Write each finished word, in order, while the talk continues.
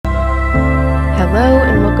Hello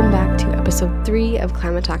and welcome back to episode 3 of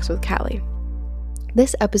Climate Talks with Callie.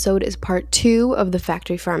 This episode is part 2 of the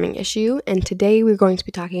factory farming issue, and today we're going to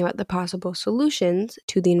be talking about the possible solutions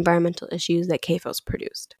to the environmental issues that CAFOs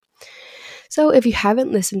produced. So if you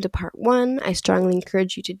haven't listened to part 1, I strongly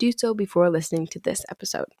encourage you to do so before listening to this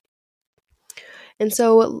episode. And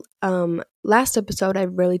so last episode I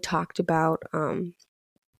really talked about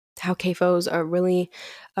how CAFOs are really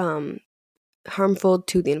harmful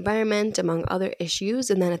to the environment, among other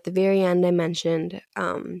issues. And then at the very end, I mentioned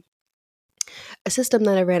a system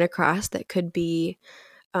that I ran across that could be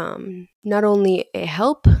not only a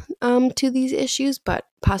help to these issues, but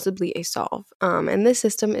possibly a solve. And this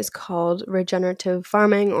system is called regenerative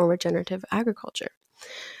farming or regenerative agriculture.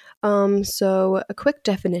 So a quick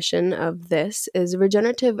definition of this is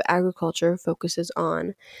regenerative agriculture focuses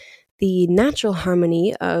on the natural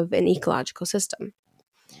harmony of an ecological system,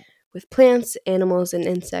 with plants, animals, and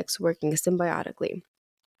insects working symbiotically.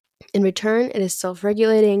 In return, it is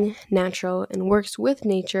self-regulating, natural, and works with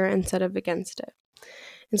nature instead of against it.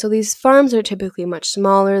 And so these farms are typically much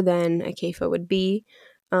smaller than a CAFO would be,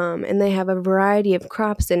 and they have a variety of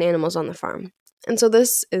crops and animals on the farm. And so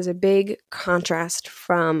this is a big contrast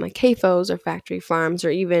from CAFOs or factory farms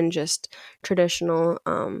or even just traditional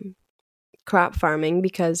crop farming,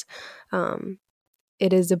 because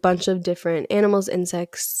it is a bunch of different animals,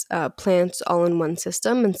 insects, plants all in one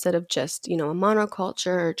system instead of just, a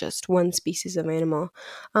monoculture or just one species of animal.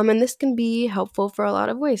 And this can be helpful for a lot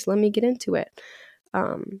of ways. Let me get into it.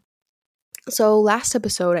 So last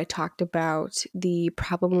episode, I talked about the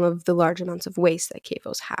problem of the large amounts of waste that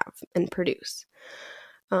CAFOs have and produce.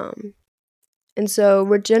 And so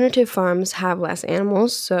regenerative farms have less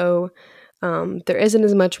animals, so there isn't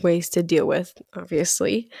as much waste to deal with,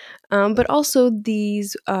 obviously. But also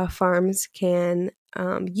these farms can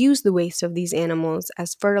use the waste of these animals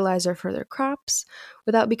as fertilizer for their crops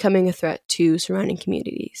without becoming a threat to surrounding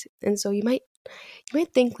communities. And so you might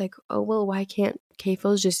think like, oh, well, why can't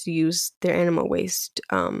CAFOs just use their animal waste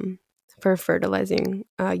for fertilizing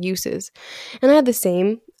uses? And I had the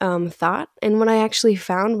same thought. And what I actually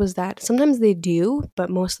found was that sometimes they do, but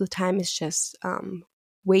most of the time it's just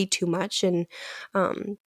way too much and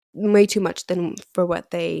way too much than for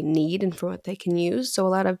what they need and for what they can use. So a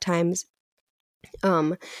lot of times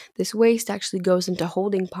this waste actually goes into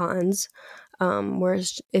holding ponds, where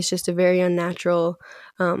it's just a very unnatural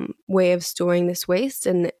way of storing this waste,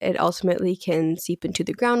 and it ultimately can seep into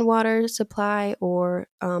the groundwater supply or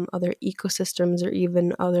other ecosystems or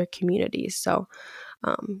even other communities. So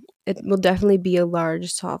it will definitely be a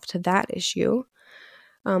large solve to that issue.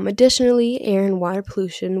 Additionally, air and water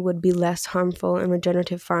pollution would be less harmful in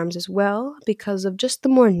regenerative farms as well because of just the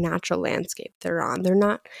more natural landscape they're on. They're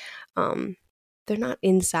not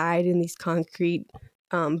inside in these concrete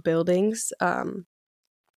buildings, and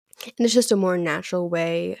it's just a more natural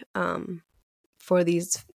way for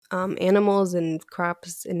these animals and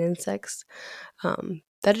crops and insects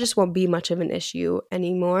that just won't be much of an issue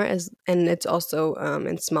anymore. And it's also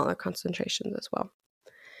in smaller concentrations as well.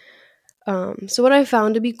 So what I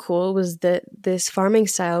found to be cool was that this farming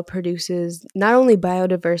style produces not only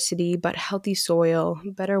biodiversity, but healthy soil,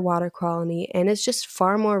 better water quality, and it's just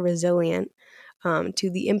far more resilient to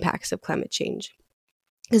the impacts of climate change.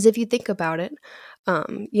 Because if you think about it,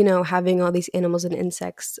 having all these animals and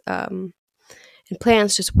insects and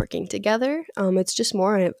plants just working together, it's just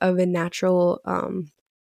more of a natural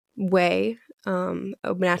way,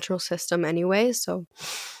 a natural system anyway. So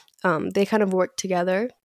they kind of work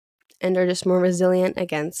together and are just more resilient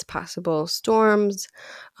against possible storms,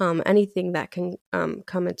 anything that can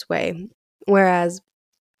come its way. Whereas,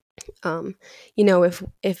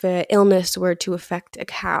 if an illness were to affect a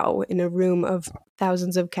cow in a room of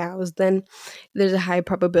thousands of cows, then there's a high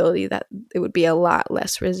probability that it would be a lot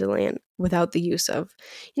less resilient without the use of,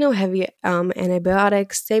 heavy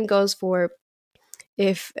antibiotics. Same goes for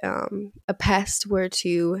if a pest were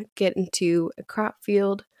to get into a crop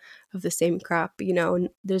field of the same crop,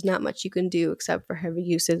 there's not much you can do except for heavy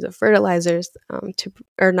uses of fertilizers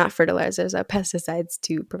pesticides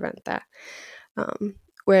to prevent that.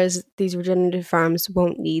 Whereas these regenerative farms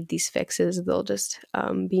won't need these fixes. They'll just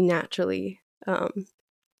be naturally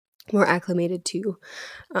more acclimated to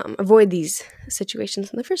avoid these situations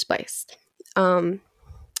in the first place.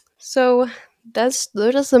 So those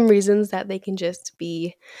are some reasons that they can just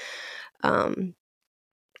be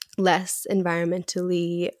less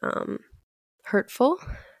environmentally hurtful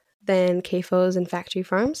than CAFOs and factory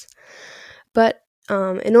farms. But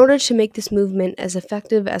in order to make this movement as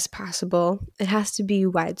effective as possible, it has to be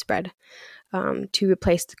widespread to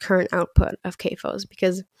replace the current output of CAFOs,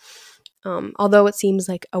 because Although it seems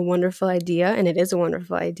like a wonderful idea, and it is a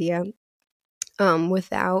wonderful idea,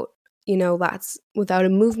 without without a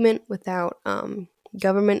movement, without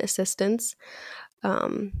government assistance,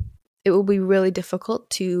 um, it will be really difficult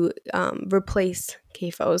to replace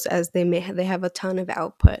CAFOs, as they have a ton of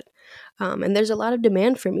output, and there's a lot of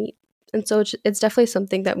demand for meat, and so it's definitely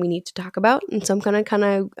something that we need to talk about. And so I'm gonna kind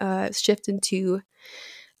of shift into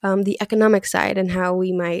the economic side and how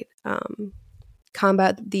we might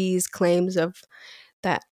combat these claims of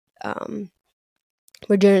that.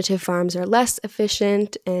 Regenerative farms are less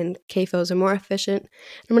efficient and CAFOs are more efficient.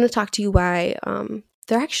 I'm going to talk to you why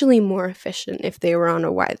they're actually more efficient if they were on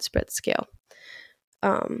a widespread scale.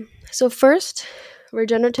 So first,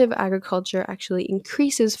 regenerative agriculture actually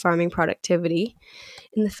increases farming productivity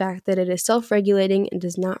in the fact that it is self-regulating and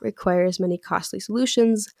does not require as many costly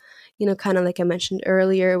solutions, kind of like I mentioned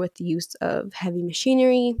earlier with the use of heavy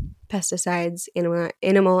machinery, pesticides, animal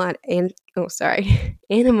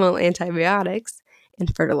antibiotics,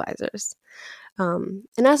 and fertilizers. And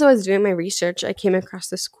as I was doing my research, I came across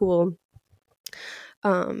this cool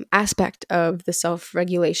aspect of the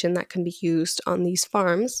self-regulation that can be used on these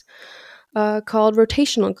farms called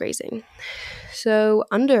rotational grazing. So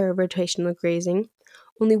under rotational grazing,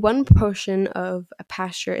 only one portion of a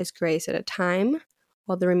pasture is grazed at a time,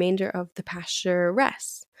 while the remainder of the pasture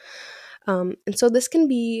rests. And so this can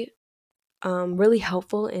be really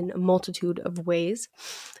helpful in a multitude of ways.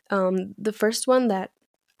 The first one that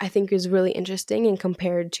I think is really interesting and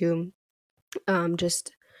compared to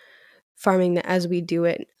just farming as we do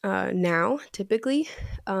it now, typically,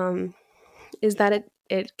 is that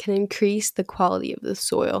it can increase the quality of the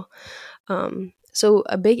soil. So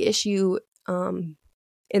a big issue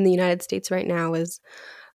in the United States right now is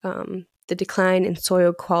the decline in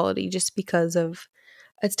soil quality, just because of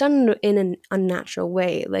it's done in an unnatural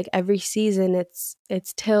way. Like every season,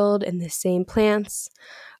 it's tilled and the same plants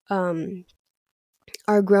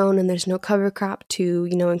are grown, and there's no cover crop to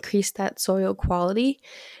increase that soil quality,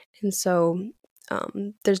 and so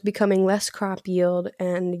there's becoming less crop yield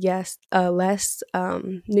and less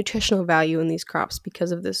nutritional value in these crops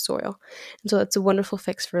because of this soil. And so it's a wonderful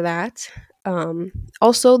fix for that.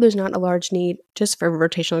 Also, there's not a large need just for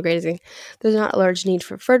rotational grazing. There's not a large need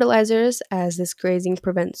for fertilizers, as this grazing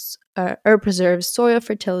prevents or preserves soil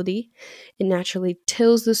fertility. It naturally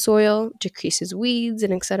tills the soil, decreases weeds,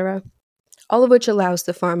 and etc. All of which allows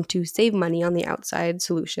the farm to save money on the outside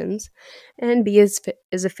solutions and be as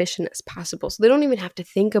efficient as possible. So they don't even have to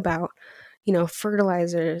think about,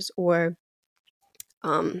 fertilizers or,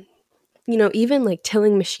 even like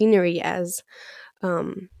tilling machinery, as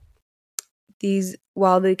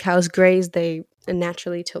while the cows graze, they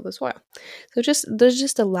naturally till the soil. So there's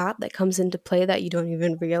just a lot that comes into play that you don't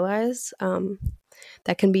even realize.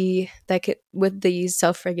 That can with these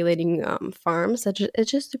self-regulating farms.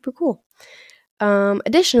 It's just super cool.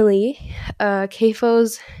 Additionally,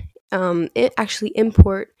 CAFOs actually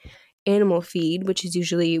import animal feed, which is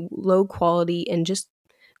usually low quality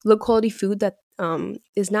food that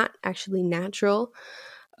is not actually natural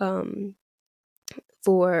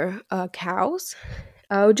for cows,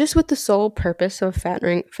 just with the sole purpose of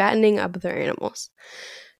fattening up their animals.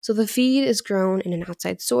 So the feed is grown in an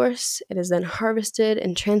outside source. It is then harvested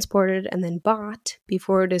and transported and then bought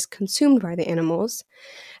before it is consumed by the animals,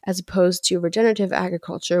 as opposed to regenerative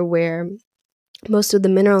agriculture, where most of the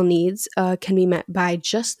mineral needs can be met by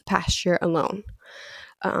just the pasture alone.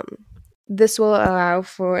 This will allow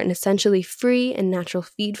for an essentially free and natural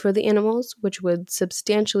feed for the animals, which would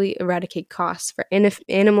substantially eradicate costs for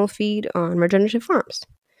animal feed on regenerative farms.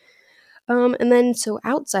 And then, so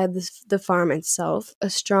outside the farm itself, a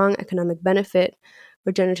strong economic benefit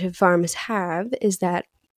regenerative farms have is that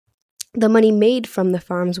the money made from the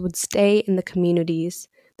farms would stay in the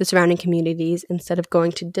surrounding communities, instead of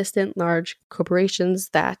going to distant large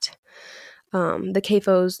corporations that the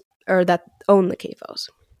CAFOs or that own the CAFOs.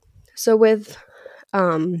 So with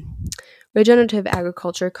regenerative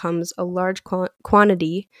agriculture comes a large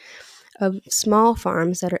quantity of small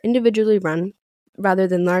farms that are individually run, rather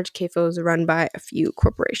than large CAFOs run by a few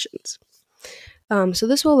corporations. So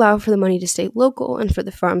this will allow for the money to stay local and for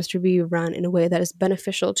the farms to be run in a way that is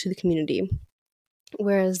beneficial to the community,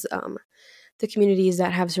 whereas the communities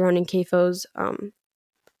that have surrounding CAFOs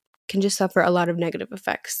can just suffer a lot of negative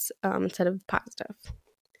effects instead of positive.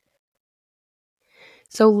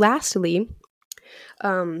 So lastly,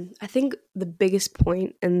 I think the biggest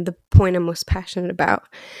point, and the point I'm most passionate about,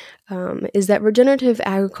 is that regenerative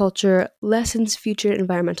agriculture lessens future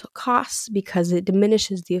environmental costs because it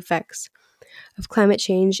diminishes the effects of climate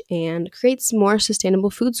change and creates more sustainable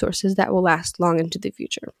food sources that will last long into the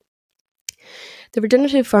future. The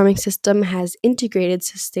regenerative farming system has integrated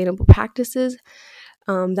sustainable practices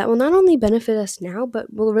that will not only benefit us now,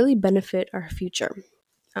 but will really benefit our future.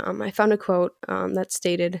 I found a quote that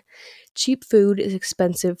stated, "Cheap food is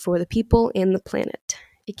expensive for the people and the planet.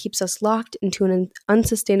 It keeps us locked into an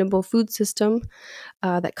unsustainable food system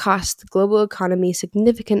that costs the global economy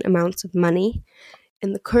significant amounts of money.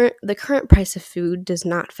 And the current price of food does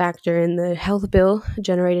not factor in the health bill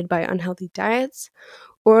generated by unhealthy diets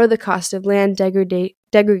or the cost of land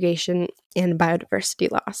degradation and biodiversity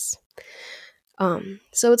loss."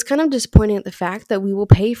 So it's kind of disappointing at the fact that we will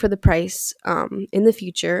pay for the price in the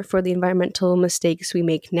future for the environmental mistakes we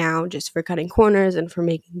make now just for cutting corners and for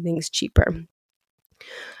making things cheaper.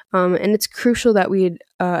 And it's crucial that we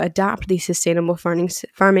adopt these sustainable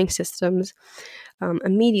farming systems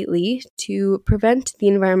immediately to prevent the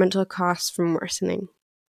environmental costs from worsening.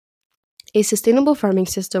 A sustainable farming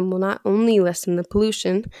system will not only lessen the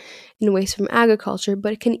pollution and waste from agriculture,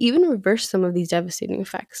 but it can even reverse some of these devastating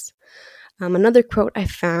effects. Another quote I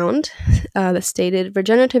found that stated,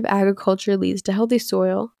 "Regenerative agriculture leads to healthy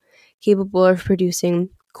soil, capable of producing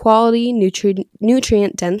quality,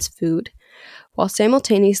 nutrient-dense food, while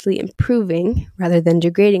simultaneously improving, rather than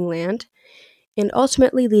degrading land, and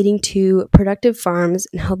ultimately leading to productive farms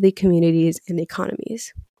and healthy communities and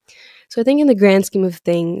economies." So I think in the grand scheme of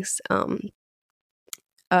things,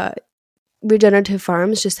 regenerative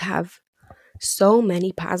farms just have so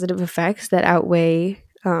many positive effects that outweigh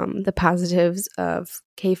the positives of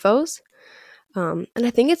CAFOs. And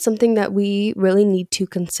I think it's something that we really need to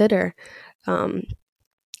consider,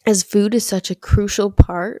 as food is such a crucial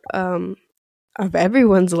part of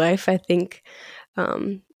everyone's life, I think.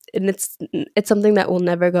 And it's something that will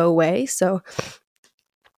never go away. So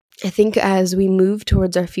I think as we move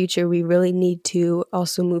towards our future, we really need to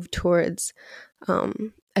also move towards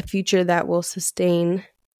a future that will sustain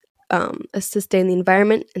the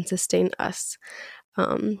environment and sustain us.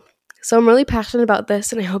 So I'm really passionate about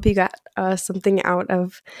this, and I hope you got something out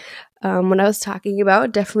of what I was talking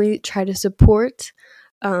about. Definitely try to support.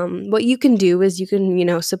 What you can do is you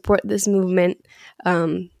can, support this movement.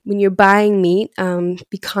 When you're buying meat,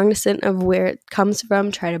 be cognizant of where it comes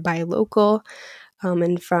from. Try to buy local,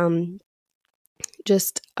 and from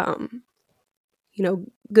just,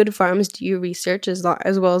 good farms. Do your research as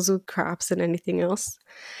well as with crops and anything else.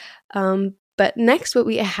 But next, what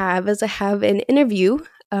we have is I have an interview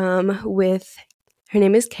with, her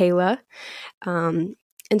name is Kayla, and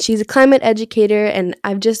she's a climate educator, and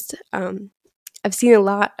I've seen a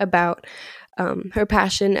lot about her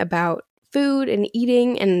passion about food and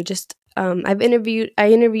eating, and just I interviewed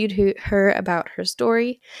her about her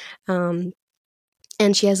story, and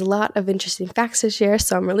she has a lot of interesting facts to share,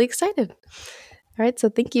 so I'm really excited. All right, so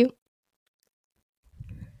thank you.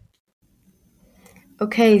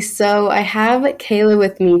 Okay, so I have Kayla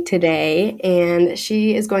with me today, and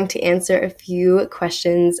she is going to answer a few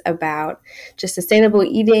questions about just sustainable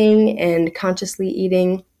eating and consciously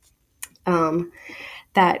eating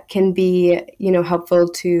that can be, helpful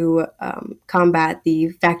to combat the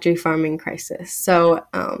factory farming crisis. So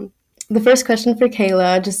the first question for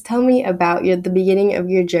Kayla, just tell me about the beginning of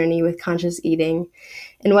your journey with conscious eating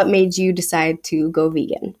and what made you decide to go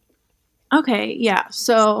vegan. Okay, yeah.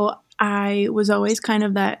 So I was always kind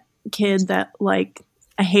of that kid that, like,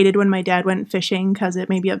 I hated when my dad went fishing because it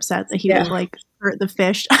made me upset that he would, like, hurt the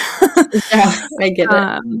fish. Yeah, I get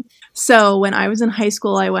it. So when I was in high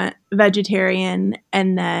school, I went vegetarian.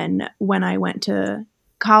 And then when I went to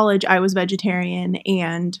college, I was vegetarian.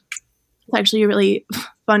 And it's actually a really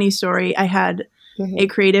funny story. I had a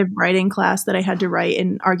creative writing class that I had to write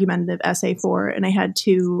an argumentative essay for, and I had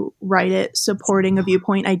to write it supporting a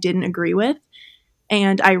viewpoint I didn't agree with.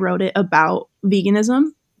 And I wrote it about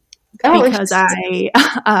veganism because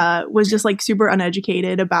I was just like super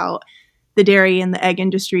uneducated about the dairy and the egg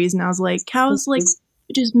industries. And I was like, cows like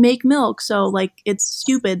just make milk. So like it's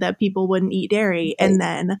stupid that people wouldn't eat dairy. And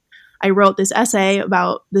then I wrote this essay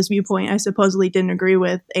about this viewpoint I supposedly didn't agree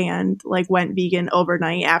with, and like went vegan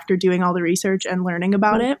overnight after doing all the research and learning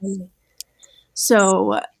about it.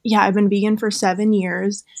 So yeah, I've been vegan for 7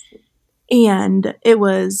 years, and it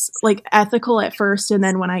was like ethical at first. And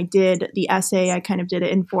then when I did the essay, I kind of did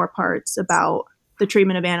it in 4 parts about the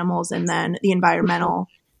treatment of animals, and then the environmental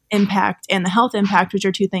impact and the health impact, which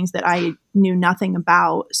are 2 things that I knew nothing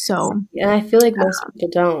about. So yeah, I feel like most people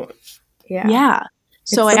don't. Yeah.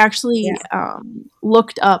 So I actually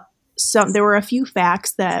looked up there were a few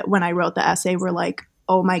facts that when I wrote the essay were like,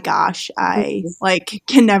 oh my gosh, I like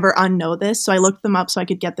can never unknow this. So I looked them up so I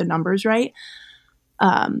could get the numbers right.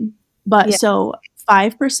 So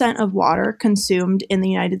 5% of water consumed in the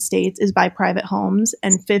United States is by private homes,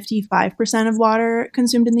 and 55% of water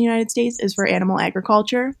consumed in the United States is for animal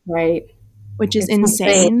agriculture, Right. which is It's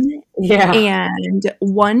insane. insane. Yeah. And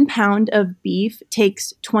 1 pound of beef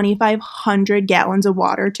takes 2,500 gallons of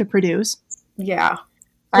water to produce. Yeah.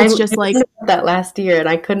 It's just I like, learned about that last year and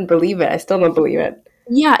I couldn't believe it. I still don't believe it.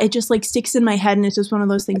 yeah, it just like sticks in my head, and it's just one of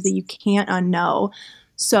those things that you can't unknow.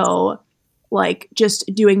 So like just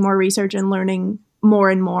doing more research and learning more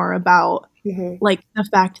and more about like the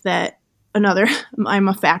fact that I'm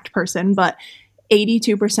a fact person, but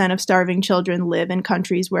 82% of starving children live in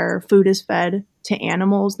countries where food is fed to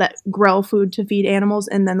animals that grow food to feed animals,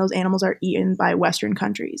 and then those animals are eaten by Western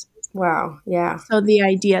countries. Wow. Yeah. So the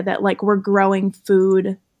idea that like we're growing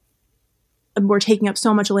food, we're taking up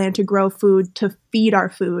so much land to grow food to feed our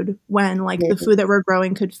food when like the food that we're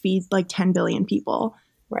growing could feed like 10 billion people.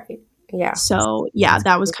 Right. Yeah. So yeah,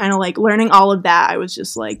 that was kind of like learning all of that. I was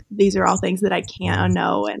just like, these are all things that I can't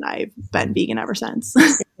unknow, and I've been vegan ever since.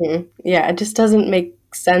 Yeah, it just doesn't make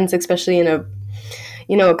sense, especially in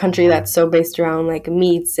a country that's so based around like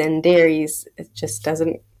meats and dairies. It just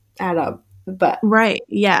doesn't add up. But Right.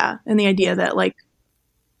 Yeah. And the idea that like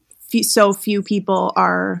so few people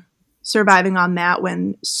are surviving on that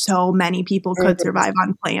when so many people could survive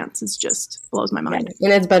on plants, it just blows my mind.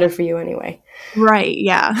 And it's better for you anyway. Right.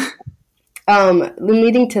 Yeah.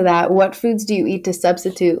 Leading to that, what foods do you eat to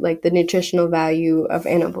substitute like the nutritional value of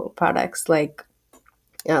animal products, like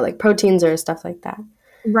proteins or stuff like that?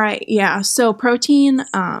 Right. Yeah. So protein,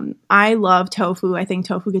 I love tofu. I think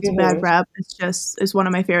tofu gets a bad rep. It's one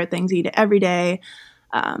of my favorite things. I eat it every day.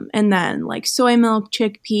 And then like soy milk,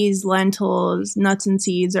 chickpeas, lentils, nuts and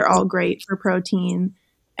seeds are all great for protein.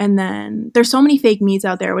 And then there's so many fake meats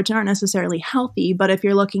out there, which aren't necessarily healthy, but if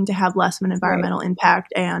you're looking to have less of an environmental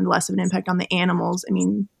impact and less of an impact on the animals, I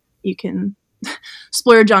mean, you can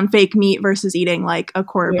splurge on fake meat versus eating like a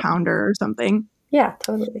quarter pounder or something. Yeah,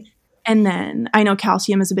 totally. And then I know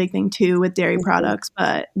calcium is a big thing too with dairy products,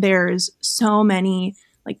 but there's so many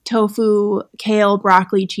like tofu, kale,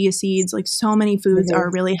 broccoli, chia seeds, like so many foods are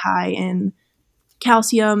really high in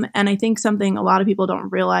calcium. And I think something a lot of people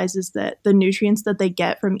don't realize is that the nutrients that they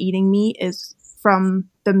get from eating meat is from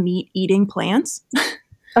the meat eating plants.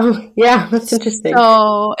 Oh, yeah, that's interesting.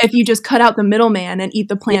 So if you just cut out the middleman and eat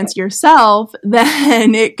the plants yourself,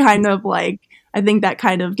 then it kind of like, I think that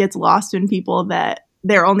kind of gets lost in people that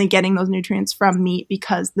they're only getting those nutrients from meat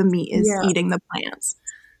because the meat is eating the plants.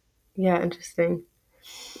 Yeah, interesting.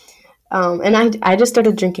 And I just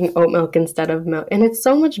started drinking oat milk instead of milk, and it's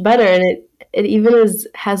so much better, and it even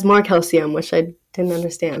has more calcium, which I didn't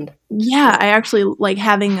understand. Yeah, I actually like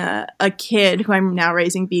having a kid who I'm now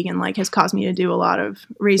raising vegan, like has caused me to do a lot of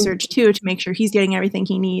research too to make sure he's getting everything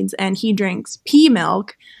he needs, and he drinks pea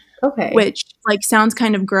milk. Okay. Which like sounds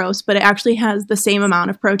kind of gross, but it actually has the same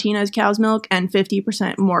amount of protein as cow's milk and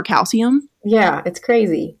 50% more calcium. Yeah, it's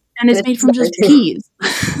crazy. And it's made from just peas.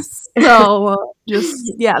 So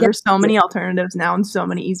there's so many alternatives now and so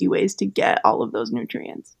many easy ways to get all of those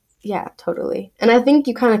nutrients. Yeah, totally. And I think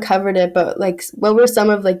you kind of covered it, but like what were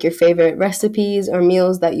some of like your favorite recipes or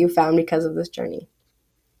meals that you found because of this journey?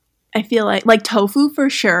 I feel like tofu for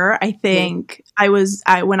sure. I think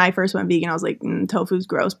when I first went vegan, I was like, tofu's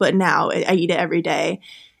gross, but now I eat it every day.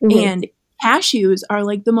 And cashews are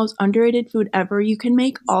like the most underrated food ever. You can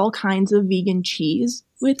make all kinds of vegan cheese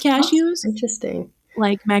with cashews. Oh, interesting.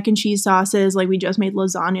 Like mac and cheese sauces. Like we just made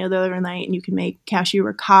lasagna the other night, and you can make cashew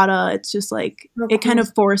ricotta. It's just like it kind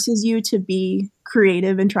of forces you to be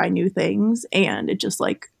creative and try new things, and it just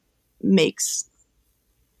like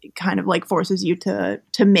kind of like forces you to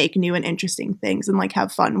make new and interesting things and like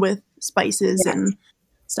have fun with spices and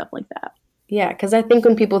stuff like that. Yeah, because I think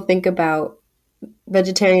when people think about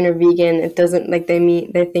vegetarian or vegan, it doesn't like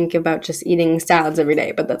they think about just eating salads every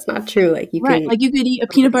day, but that's not true. Like you can like you could eat a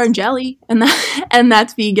peanut butter and jelly, and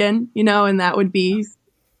that's vegan, and that would be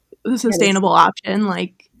a sustainable option.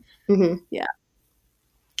 Like, yeah,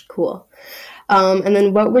 cool. And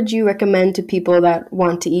then, what would you recommend to people that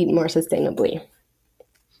want to eat more sustainably?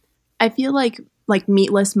 I feel like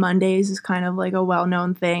Meatless Mondays is kind of like a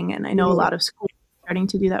well-known thing, and I know a lot of schools are starting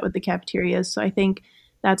to do that with the cafeterias. So I think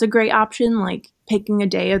that's a great option, like picking a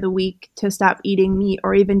day of the week to stop eating meat,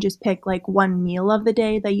 or even just pick like one meal of the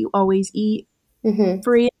day that you always eat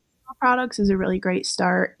free animal products is a really great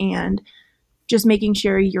start. And just making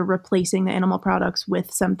sure you're replacing the animal products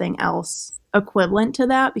with something else equivalent to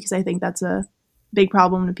that, because I think that's a big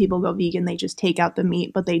problem when people go vegan. They just take out the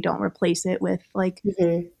meat, but they don't replace it with like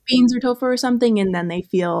beans or tofu or something, and then they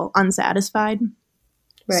feel unsatisfied.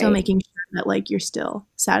 Right. So making sure that like you're still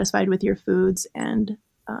satisfied with your foods and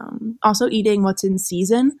Also eating what's in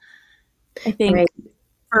season. I think Right.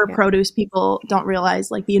 for Yeah. produce, people don't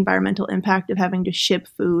realize like the environmental impact of having to ship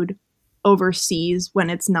food overseas when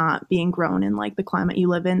it's not being grown in like the climate you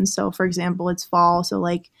live in. So for example, it's fall, so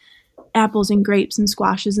like apples and grapes and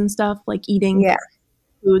squashes and stuff, like eating Yeah.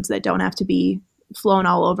 foods that don't have to be flown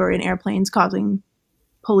all over in airplanes causing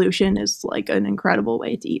pollution is like an incredible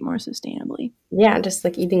way to eat more sustainably. Yeah. Just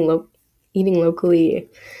like eating locally,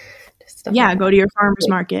 just stuff like Yeah, that. go to your farmer's Like,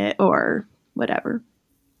 market or whatever.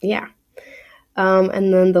 yeah.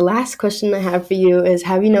 And then the last question I have for you is,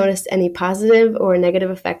 have you noticed any positive or negative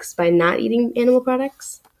effects by not eating animal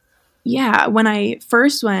products? Yeah, when I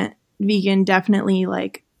first went vegan, definitely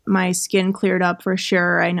like my skin cleared up for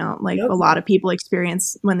sure. I know like a lot Okay. of people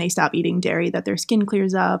experience when they stop eating dairy that their skin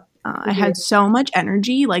clears up. I had Mhm. so much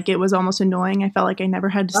energy, like it was almost annoying. I felt like I never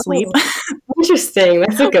had to sleep, Oh, interesting.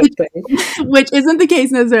 That's a good which, thing. which isn't the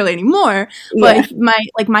case necessarily anymore. But Yeah.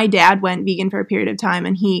 my dad went vegan for a period of time,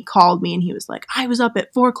 and he called me and he was like, "I was up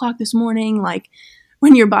at 4 o'clock this morning." Like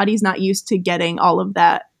when your body's not used to getting all of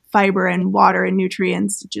that fiber and water and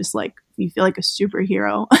nutrients, just like you feel like a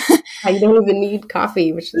superhero. You don't even need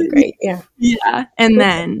coffee, which is great. Yeah. Yeah. And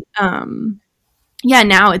then yeah,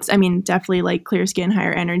 now it's I mean, definitely like clear skin,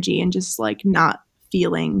 higher energy, and just like not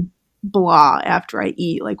feeling blah after I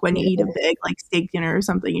eat. Like when you eat a Yeah. big like steak dinner or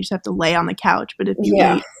something, you just have to lay on the couch. But if you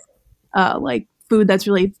Yeah. eat like food that's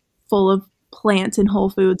really full of plants and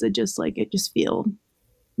whole foods, it just feel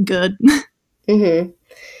good. hmm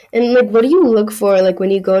And like, what do you look for? Like,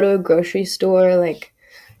 when you go to a grocery store, like,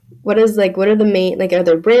 what are the main, like, are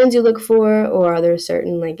there brands you look for, or are there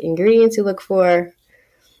certain like ingredients you look for?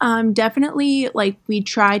 Definitely like we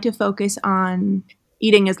try to focus on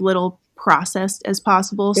eating as little processed as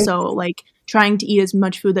possible. Mm. So like trying to eat as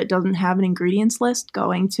much food that doesn't have an ingredients list,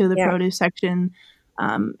 going to the Yeah. produce section.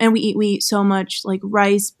 And we eat so much like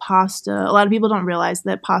rice, pasta. A lot of people don't realize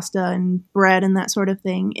that pasta and bread and that sort of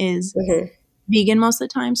thing is hmm vegan most of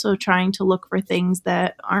the time. So trying to look for things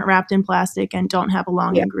that aren't wrapped in plastic and don't have a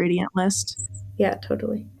long Yeah. ingredient list. Yeah.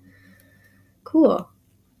 Totally. Cool.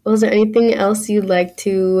 Well, is there anything else you'd like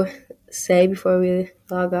to say before we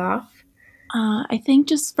log off? I think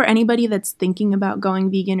just for anybody that's thinking about going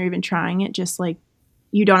vegan or even trying it, just like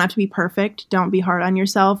you don't have to be perfect. Don't be hard on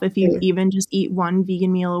yourself. If you Mm. even just eat one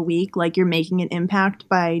vegan meal a week, like you're making an impact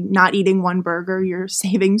by not eating one burger. You're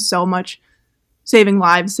saving so much, saving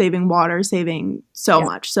lives, saving water, saving so Yeah.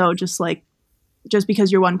 much. So just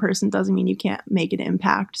because you're one person doesn't mean you can't make an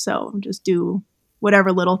impact. So just do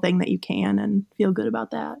whatever little thing that you can and feel good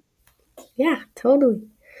about that. Yeah. Totally.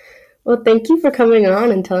 Well, thank you for coming on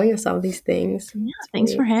and telling us all these things. Yeah, It's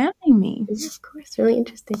thanks for really, having me. yeah, of course, really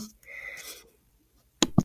interesting.